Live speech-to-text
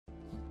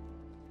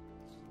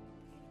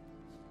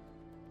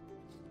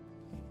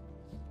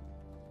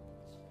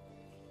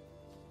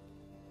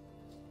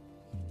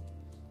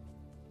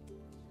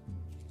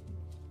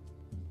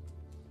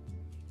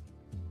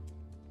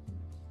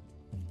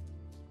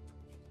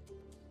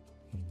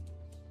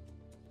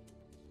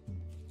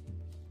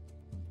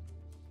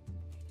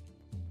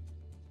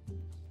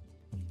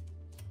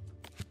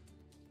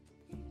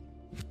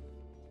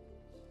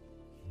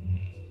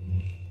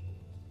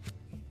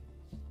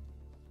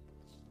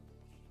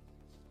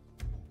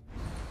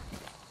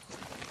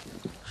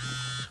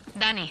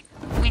Danny,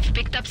 we've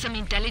picked up some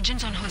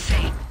intelligence on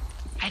Jose.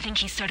 I think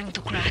he's starting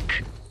to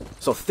crack.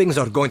 So things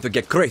are going to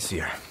get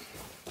crazier.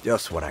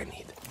 Just what I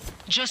need.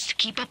 Just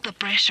keep up the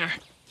pressure.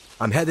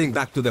 I'm heading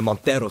back to the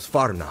Montero's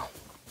farm now.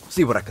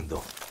 See what I can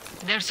do.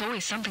 There's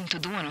always something to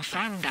do on a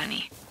farm,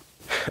 Danny.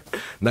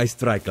 Nice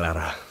try,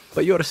 Clara.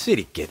 But you're a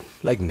city kid,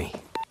 like me.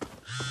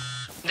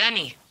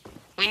 Danny,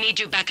 we need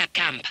you back at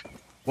camp.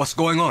 What's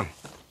going on?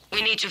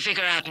 We need to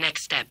figure out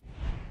next step.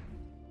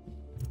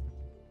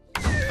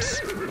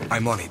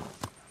 I'm on it.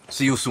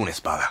 See you soon,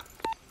 Espada.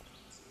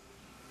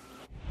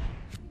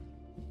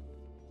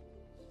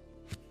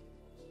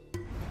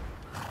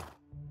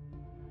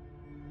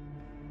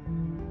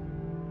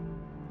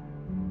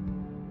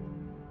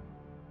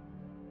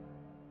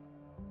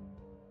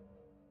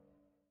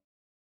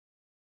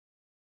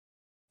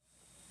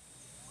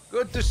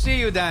 Good to see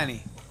you,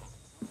 Danny.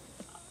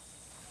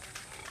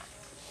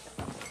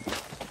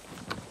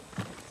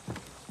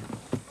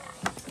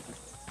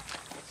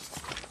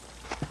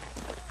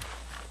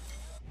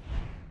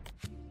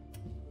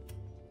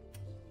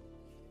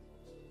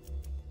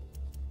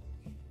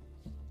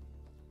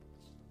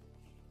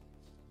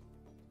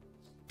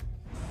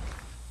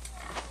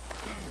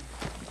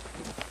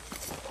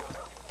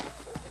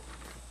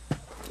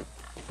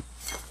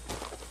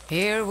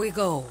 Here we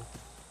go.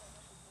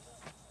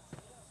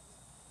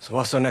 So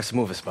what's our next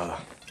move, Espada?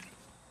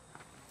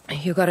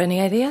 You got any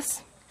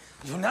ideas?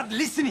 You're not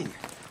listening!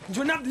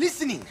 You're not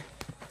listening!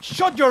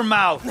 Shut your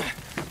mouth!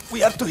 We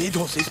have to hit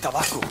Jose's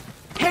tobacco.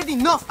 Heard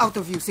enough out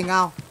of you,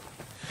 Singao.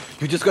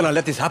 You just gonna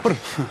let this happen?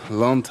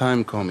 Long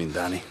time coming,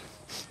 Danny.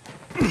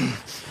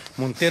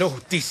 Montero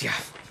Justicia.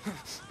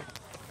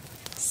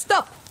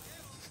 Stop!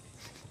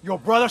 Your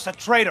brother's a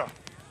traitor.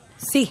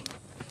 See,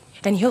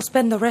 and he'll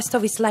spend the rest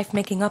of his life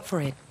making up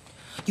for it.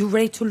 You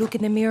ready to look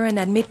in the mirror and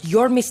admit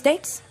your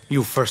mistakes?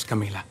 You first,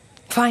 Camila.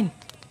 Fine.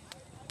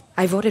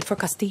 I voted for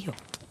Castillo.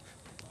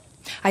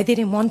 I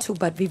didn't want to,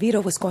 but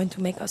Viviro was going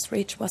to make us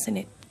rich, wasn't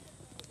it?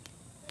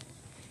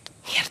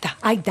 Mierda,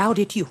 I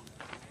doubted you.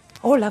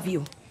 All of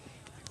you.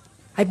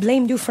 I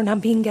blamed you for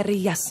not being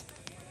guerrillas.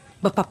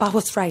 But Papa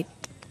was right.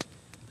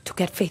 To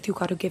get faith, you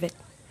gotta give it.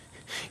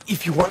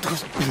 If you want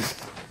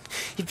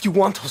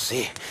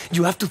Jose,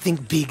 you have to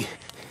think big.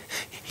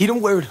 He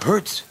don't where it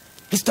hurts.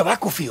 His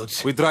tobacco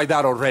fields. We tried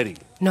that already.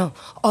 No,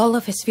 all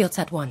of his fields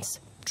at once.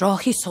 Draw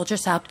his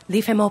soldiers out,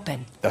 leave him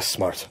open. That's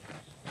smart.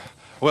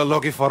 Well,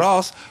 lucky for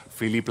us,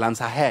 Philly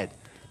plans ahead.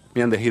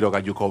 Me and the hero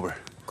got you covered.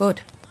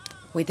 Good.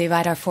 We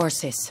divide our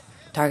forces.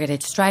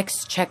 Targeted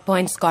strikes,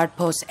 checkpoints, guard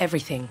posts,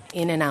 everything.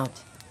 In and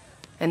out.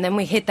 And then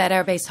we hit that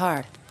airbase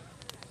hard.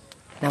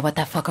 Now what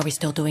the fuck are we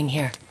still doing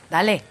here?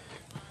 Dale.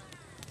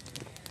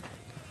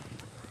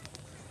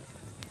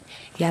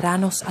 Y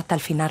haranos hasta el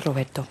final,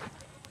 Roberto.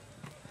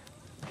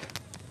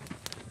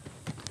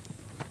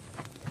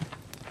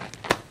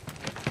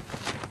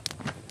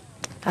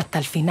 Hasta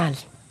el final.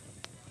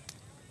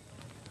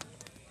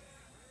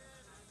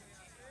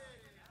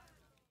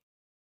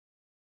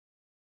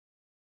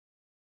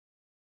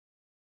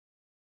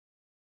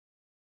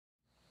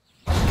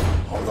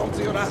 Hold on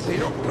to your ass,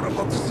 hero. We're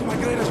about to see my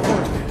greatest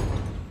work.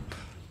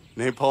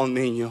 Napalm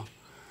Niño.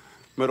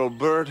 Metal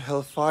Bird,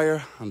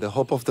 Hellfire, and the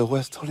Hope of the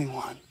West all in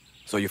one.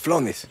 So you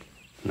flown this?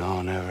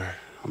 No, never.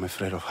 I'm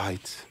afraid of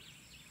heights.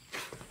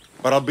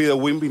 But I'll be the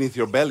wind beneath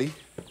your belly.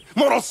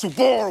 Moral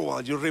support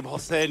while you rip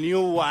Jose a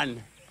new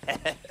one.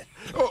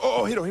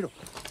 Hero.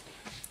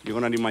 You're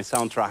gonna need my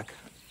soundtrack.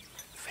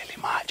 Philly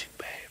magic,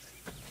 babe.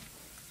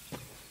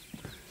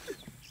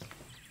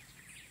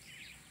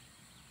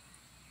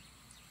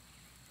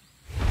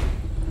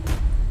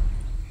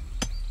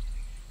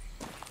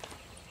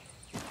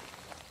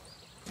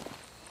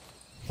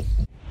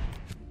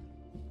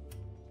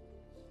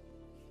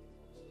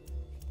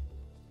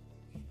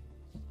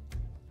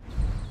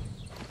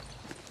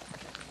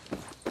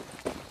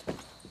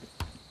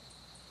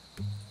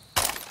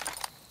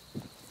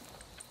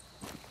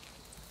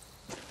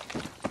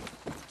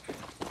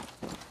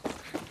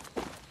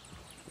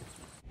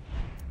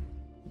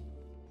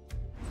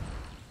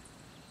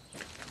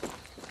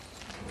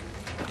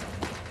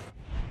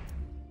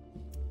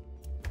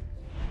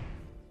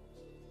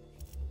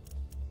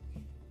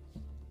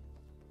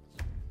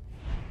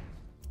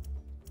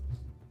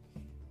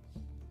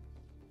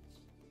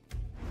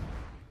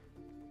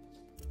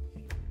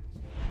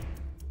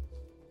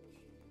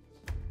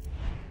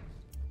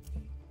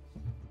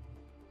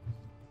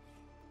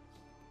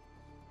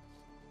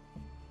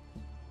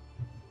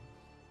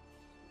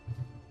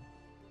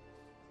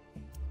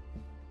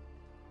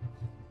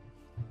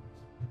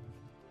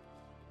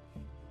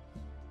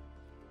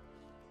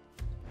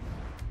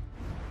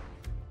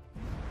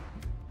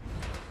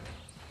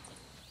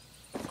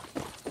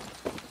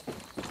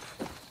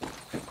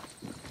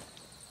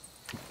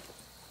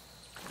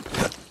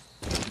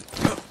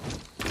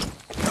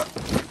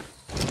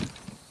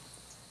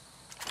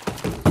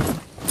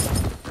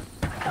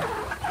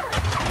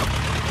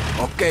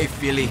 Okay,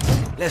 Philly.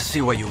 Let's see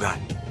what you got.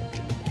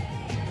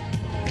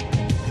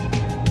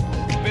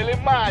 Philly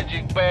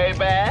magic,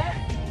 baby.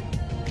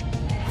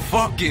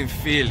 fucking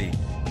Philly.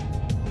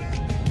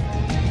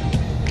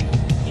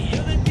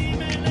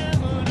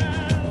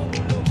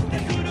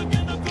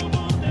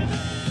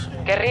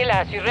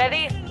 Guerrillas, you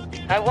ready?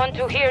 I want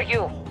to hear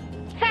you.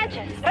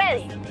 Sanchez,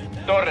 ready.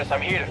 Torres,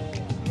 I'm here.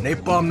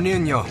 Napalm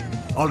Nino.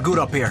 All good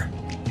up here.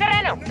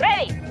 Serrano,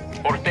 ready.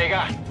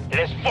 Ortega,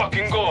 let's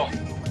fucking go.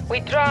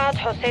 We draw out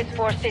Jose's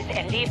forces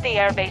and leave the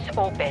airbase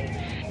open.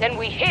 Then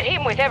we hit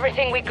him with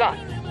everything we got.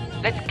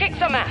 Let's kick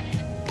some ass.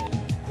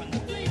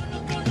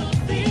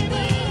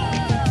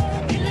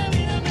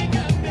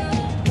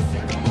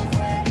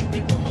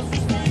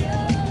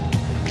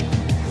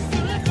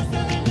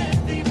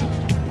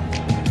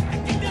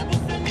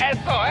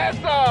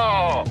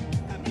 Eso!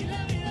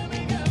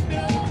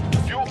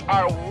 You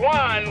are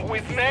one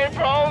with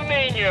Napalm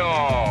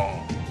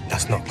Nino.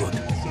 That's not good.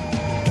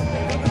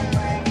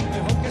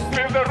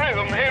 Feel the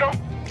rhythm, hero.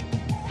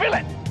 Feel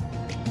it.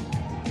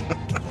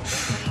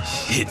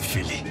 Shit,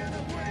 Philly.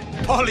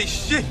 Holy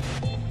shit!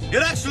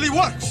 It actually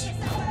works!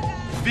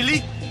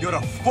 Philly, you're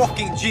a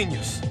fucking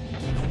genius.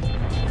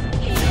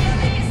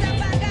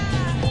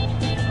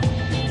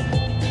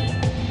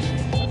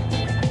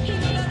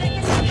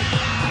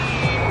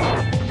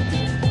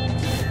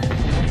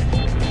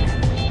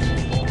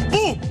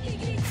 Boom!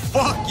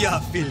 Fuck yeah,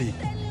 Philly.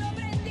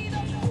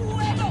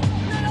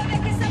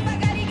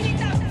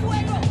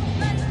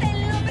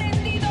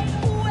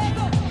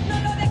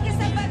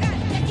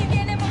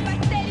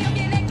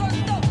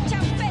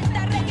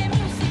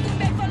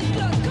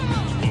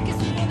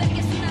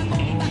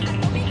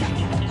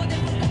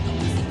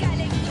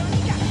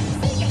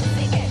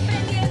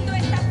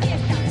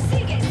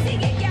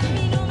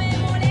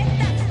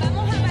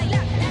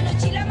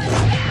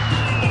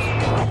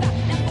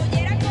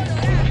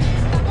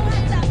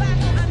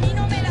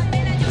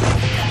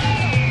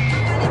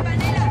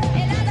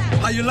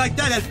 How you like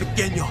that, El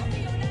Pequeño?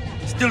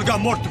 Still got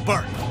more to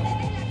burn.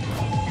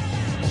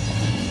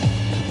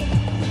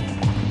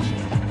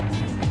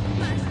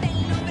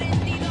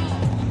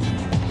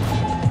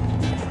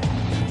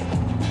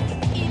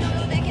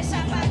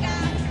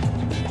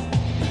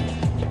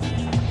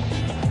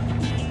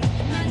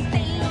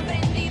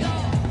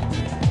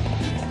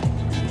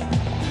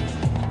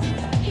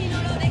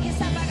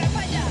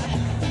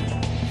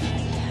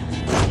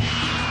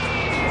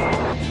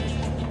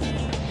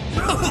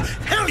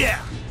 Hell yeah!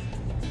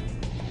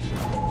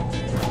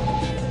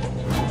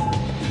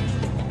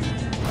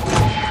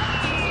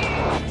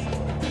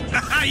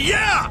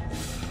 Yeah!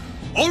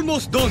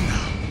 Almost done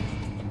now.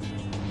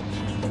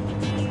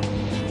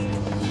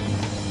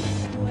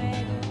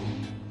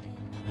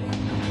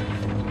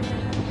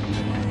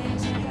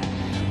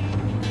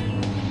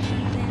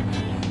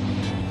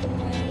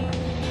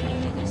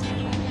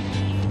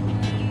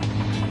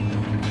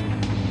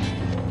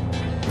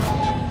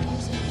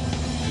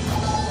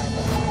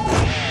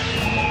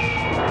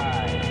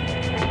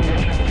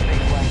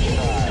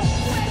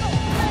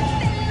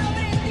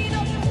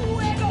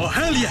 Oh,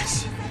 hell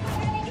yes!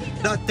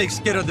 That takes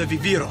care of the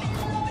Viviro.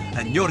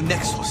 And you're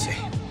next, Jose.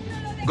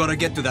 Gotta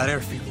get to that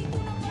airfield.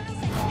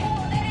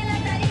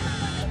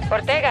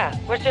 Ortega,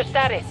 where's your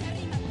status?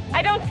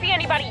 I don't see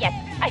anybody yet.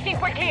 I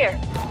think we're clear.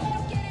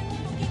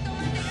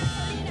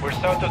 We're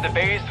south of the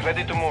base,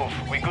 ready to move.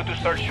 We good to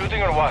start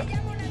shooting or what?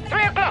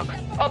 3 o'clock.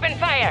 Open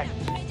fire.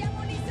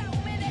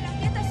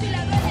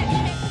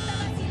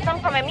 Son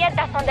come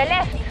mierdas on the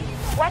left.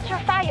 Watch your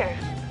fire.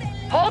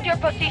 Hold your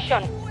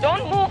position.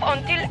 Don't move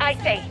until I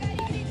say.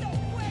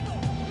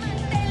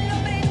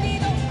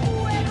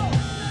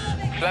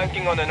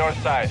 Flanking on the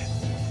north side.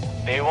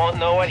 They won't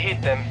know what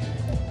hit them.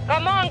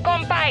 Come on,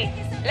 compay.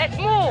 Let's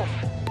move.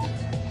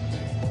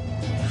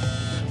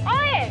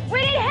 Oye,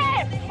 we need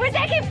help. We're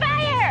taking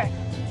fire.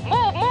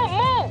 Move, move,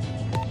 move.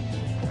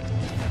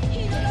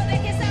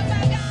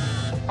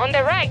 On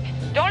the right.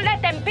 Don't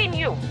let them pin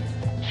you.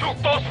 Shoot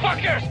those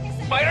fuckers!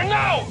 Fire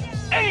now!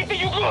 Anything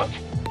you got!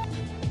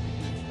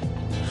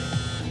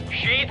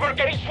 Shit, we're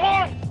getting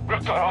swarmed! We're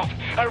cut off!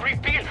 I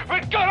repeat,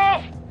 we're cut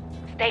off!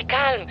 Stay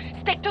calm.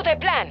 Stick to the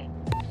plan.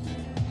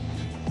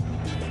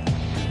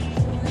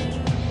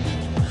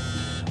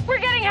 We're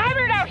getting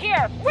hammered out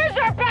here. Where's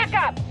our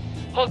backup?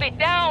 Hold it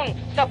down.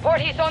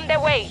 Support is on the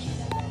way.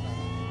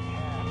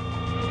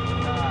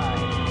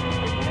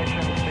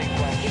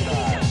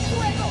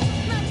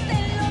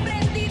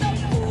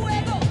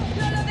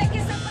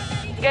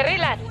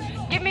 Guerrillas,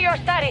 give me your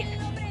status.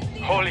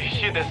 Holy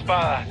shit,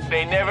 Espada.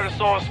 They never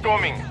saw us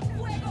coming.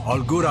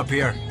 All good up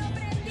here.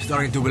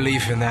 Starting to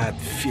believe in that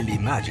Philly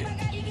magic.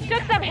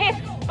 Took some hits,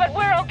 but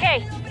we're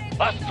okay.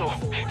 Basto,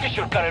 que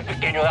should cut El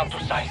Pequeño down to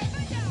size.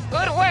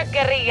 Good work,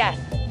 guerrillas.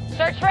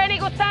 Search for any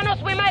gusanos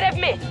we might have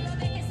missed.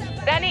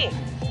 Danny,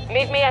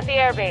 meet me at the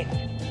airbase.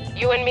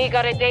 You and me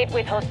got a date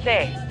with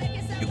Jose.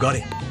 You got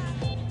it.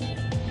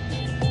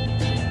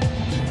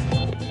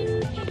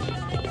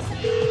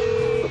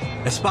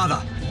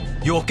 Espada,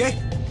 you okay?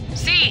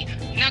 See,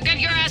 now get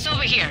your ass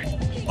over here.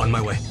 On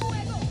my way.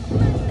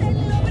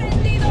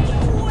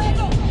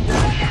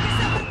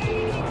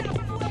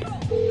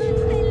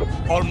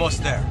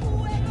 Almost there.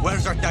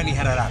 Where's our tiny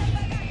headed at?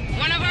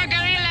 One of our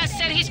guerrillas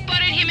We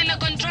spotted him in the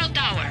control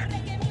tower.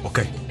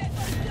 Okay.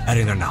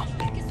 Heading there now.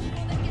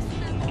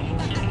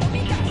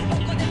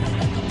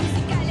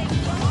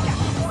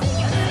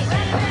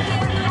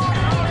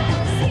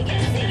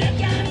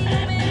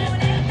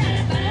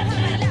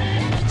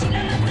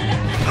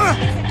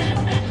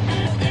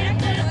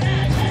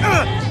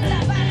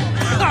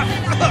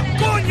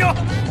 ¡Coño!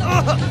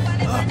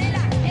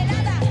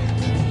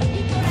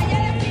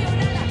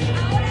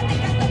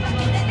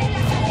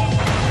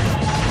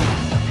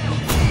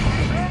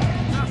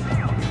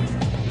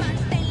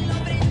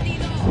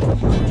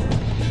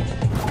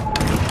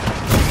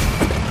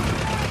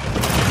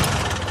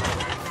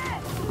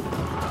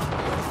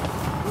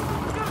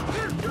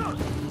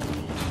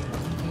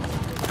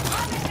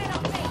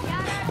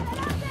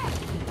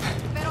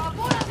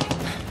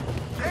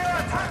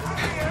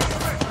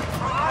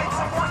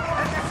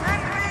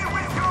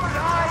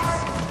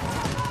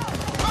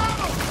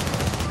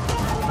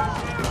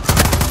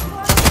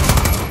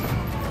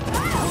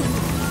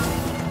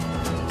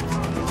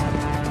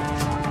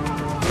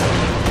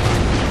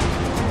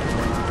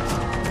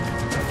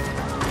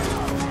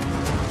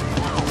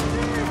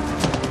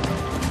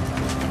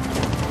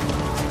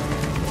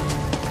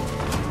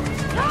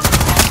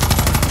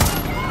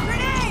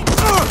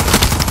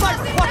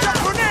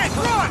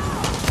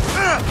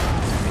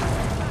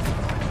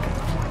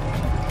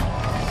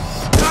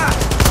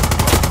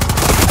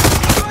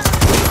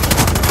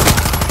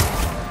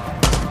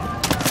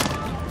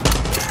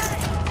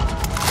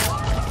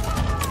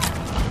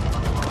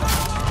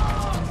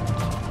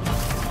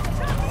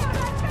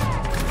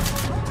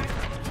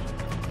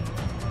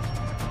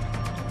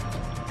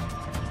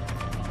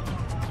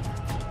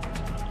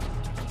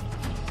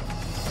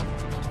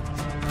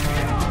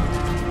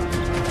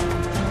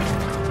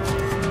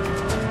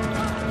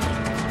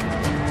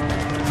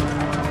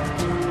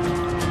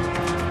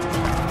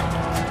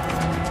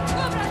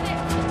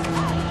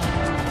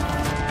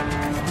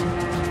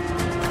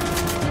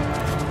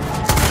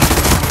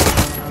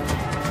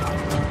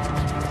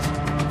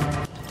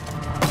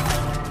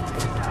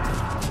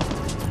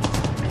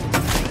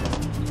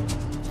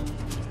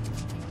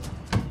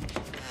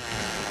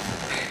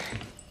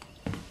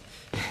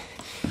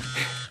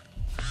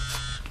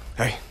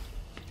 Hey,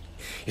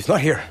 he's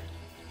not here.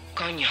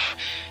 Coño,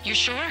 you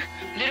sure?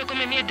 Little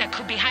come mierda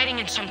could be hiding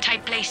in some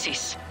tight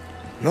places.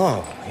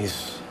 No,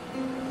 he's...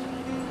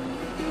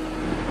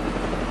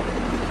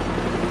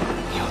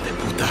 Hijo de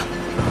puta.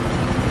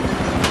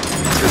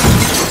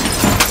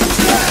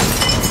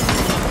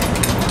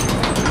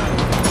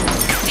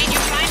 Did you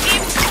find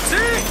him?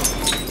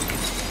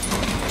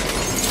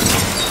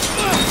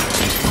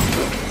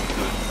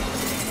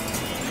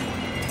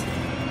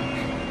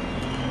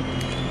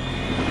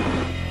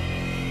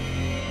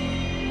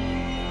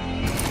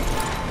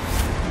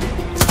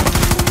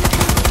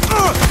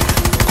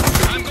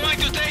 I'm going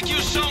to take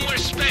you somewhere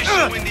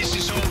special when this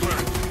is over.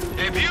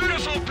 A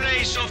beautiful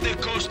place off the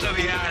coast of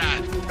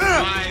ITA.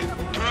 My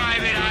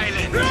private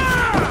island.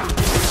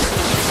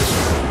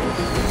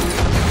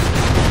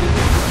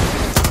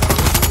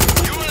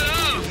 You will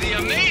love the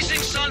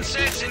amazing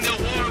sunsets in the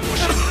warm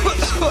ocean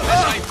breeze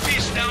as I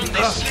piss down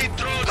the slit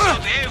throats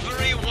of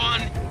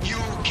everyone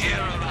you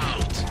care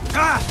about.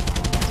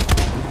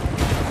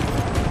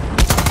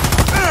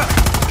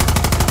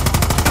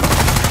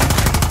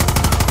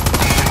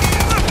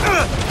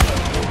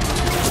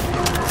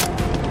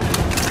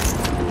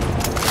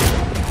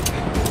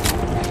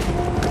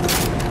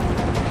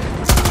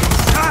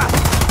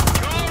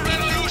 Your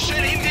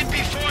revolution ended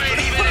before it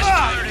even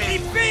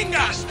started.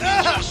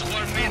 Castillos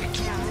were meant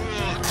to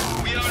rule.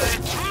 We are the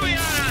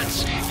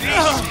Trojans.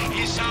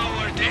 This is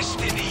our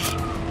destiny.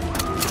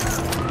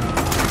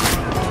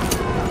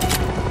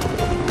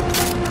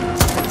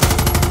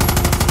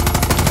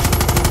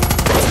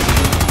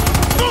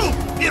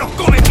 ¡Pero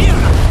come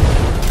mierda!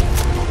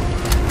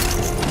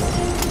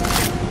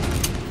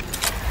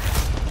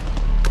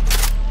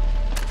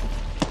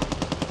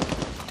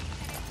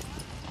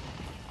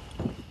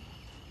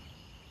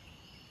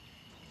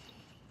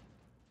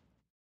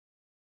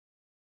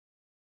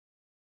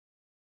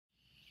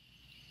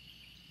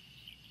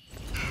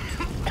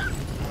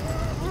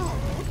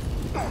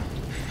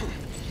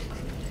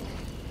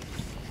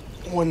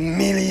 $1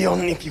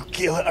 million if you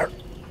kill her.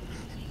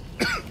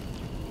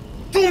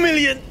 2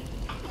 million!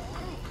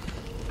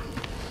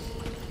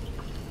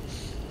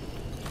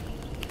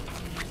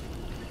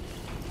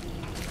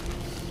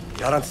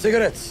 Got on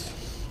cigarettes.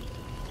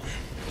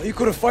 You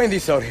couldn't find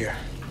these out here.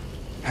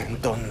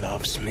 Anton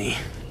loves me.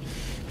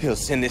 He'll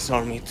send this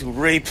army to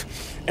rape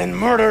and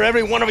murder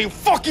every one of you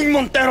fucking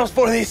Monteros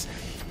for this.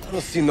 I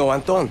don't see no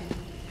Anton.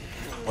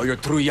 Or your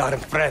true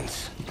Yaren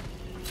friends.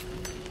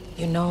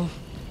 You know,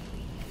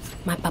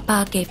 my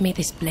papa gave me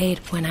this blade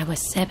when I was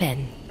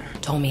 7.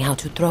 Told me how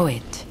to throw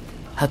it,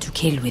 how to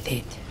kill with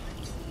it.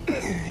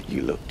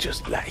 You look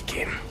just like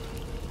him.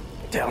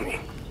 Tell me,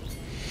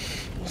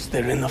 was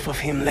there enough of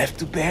him left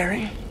to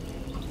bury?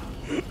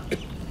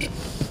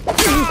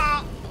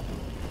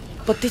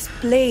 But this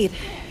blade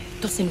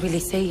doesn't really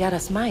say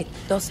Yara's might,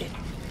 does it?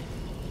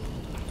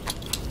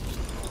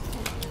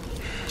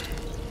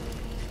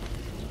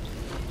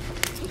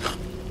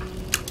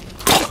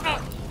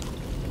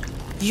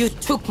 You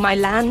took my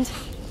land.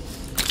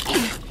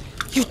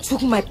 You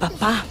took my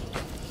papa.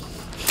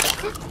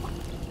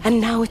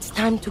 And now it's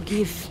time to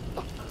give.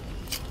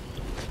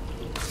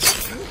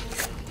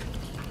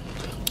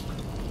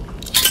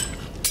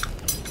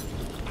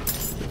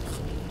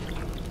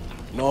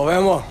 Nos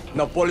vemos,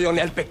 Napoleón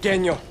el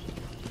Pequeño.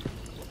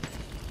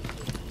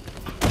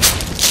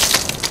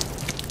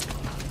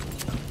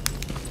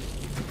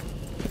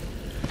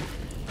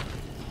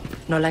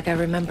 Not like I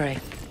remember it.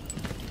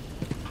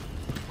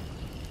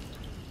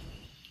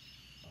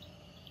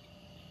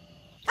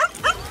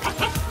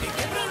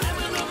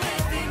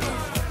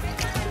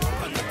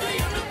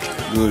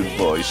 Good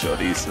boy,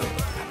 Chorizo.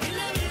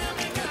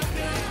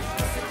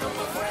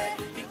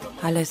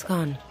 Ale's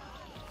gone.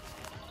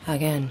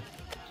 Again.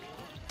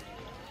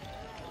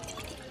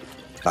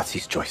 That's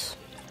his choice.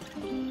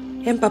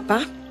 And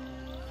Papa?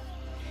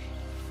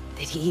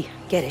 Did he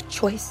get a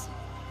choice?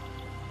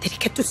 Did he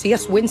get to see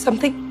us win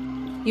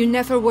something? You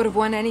never would have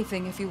won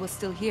anything if he was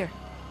still here.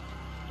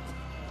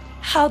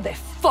 How the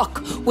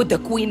fuck would the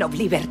Queen of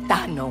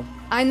Libertad know?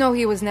 I know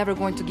he was never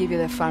going to give you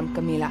the farm,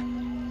 Camila.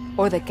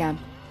 Or the camp.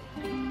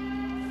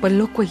 But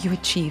look what you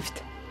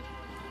achieved.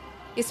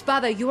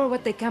 Espada, you are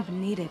what the camp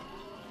needed.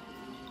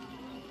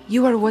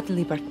 You are what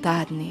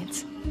Libertad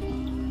needs.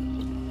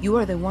 You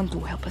are the one to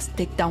help us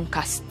take down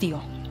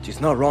Castillo.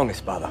 She's not wrong,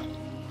 Espada.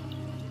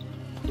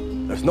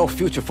 There's no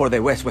future for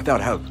the West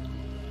without help.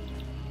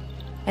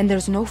 And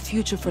there's no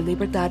future for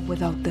Libertad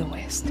without the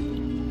West.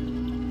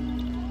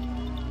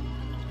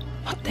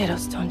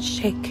 Monteros don't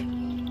shake.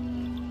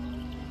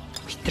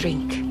 We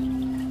drink.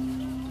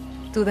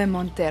 To the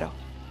Montero.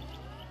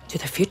 To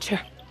the future.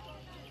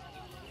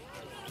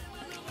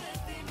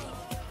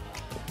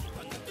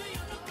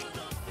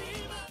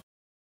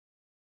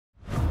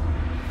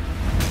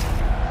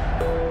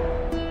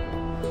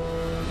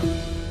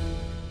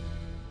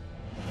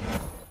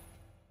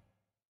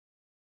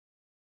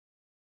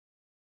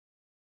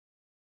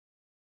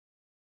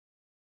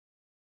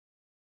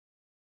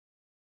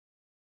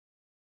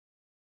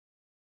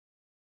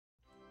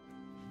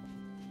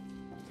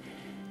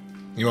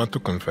 You want to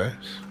confess?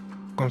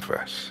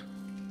 Confess.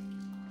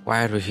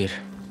 Why are we here?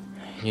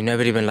 You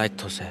never even liked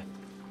Jose.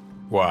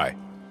 Why?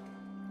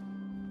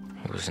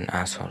 He was an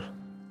asshole.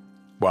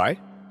 Why?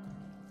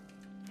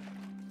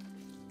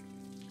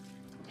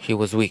 He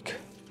was weak.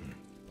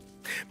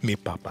 Me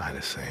papa had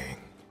a saying.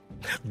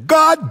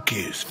 God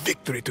gives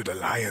victory to the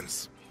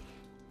lions.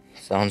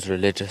 Sounds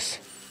religious.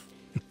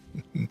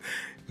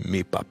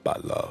 Me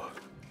papa loved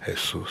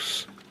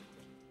Jesus.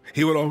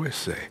 He would always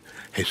say,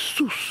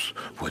 Jesus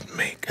would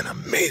make an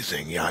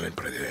amazing young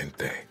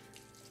presidente.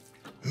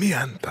 Me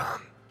Anton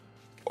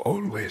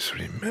always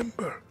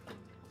remember,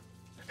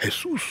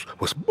 Jesus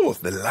was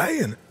both the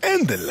lion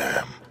and the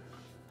lamb.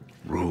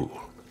 Rule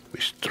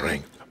with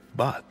strength,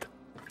 but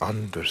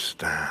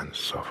understand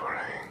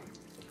suffering.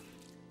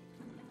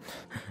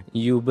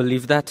 You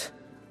believe that?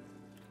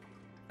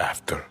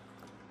 After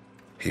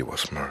he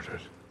was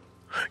murdered,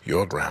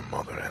 your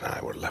grandmother and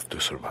I were left to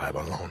survive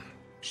alone.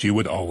 She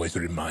would always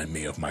remind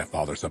me of my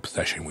father's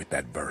obsession with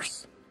that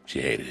verse.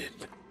 She hated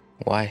it.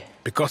 Why?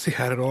 Because he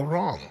had it all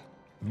wrong.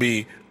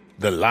 Be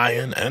the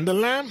lion and the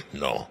lamb?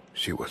 No.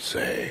 She would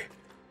say,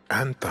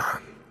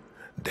 Anton,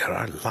 there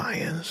are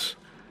lions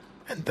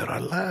and there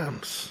are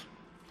lambs.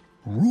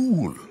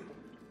 Rule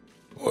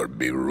or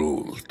be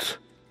ruled.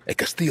 A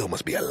Castillo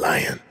must be a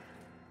lion.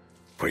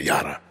 For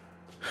Yara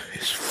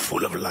is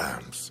full of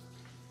lambs.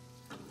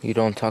 You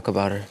don't talk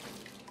about her.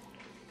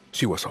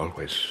 She was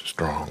always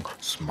strong,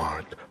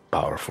 smart,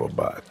 powerful,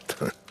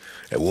 but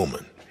a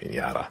woman in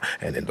Yara.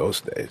 And in those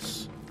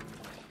days,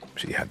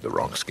 she had the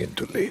wrong skin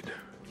to lead.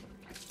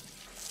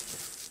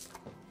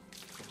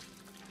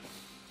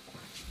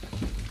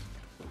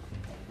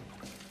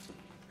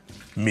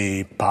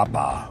 Me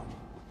papa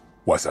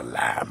was a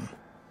lamb.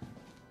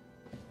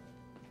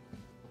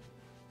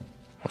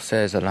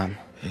 Jose is a lamb.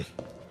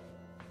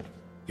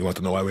 You want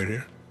to know why we're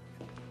here?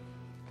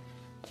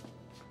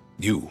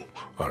 You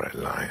are a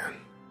lion.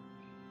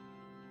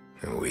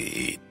 And we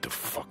eat the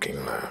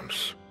fucking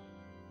lambs.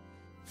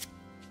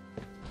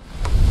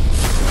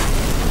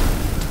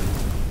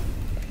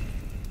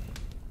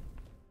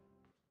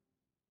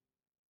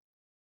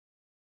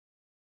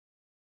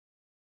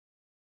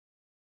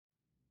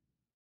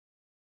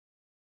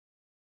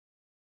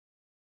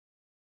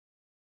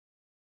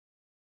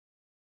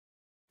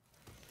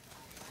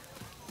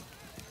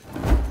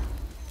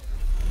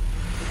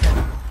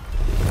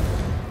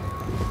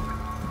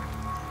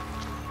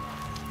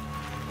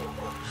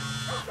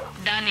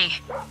 Danny,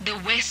 the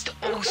West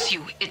owes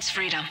you its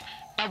freedom.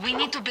 But we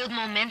need to build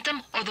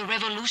momentum or the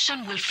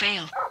revolution will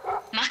fail.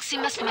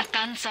 Maximus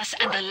Matanzas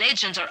and the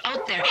legends are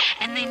out there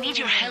and they need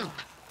your help.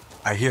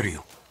 I hear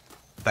you.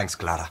 Thanks,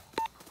 Clara.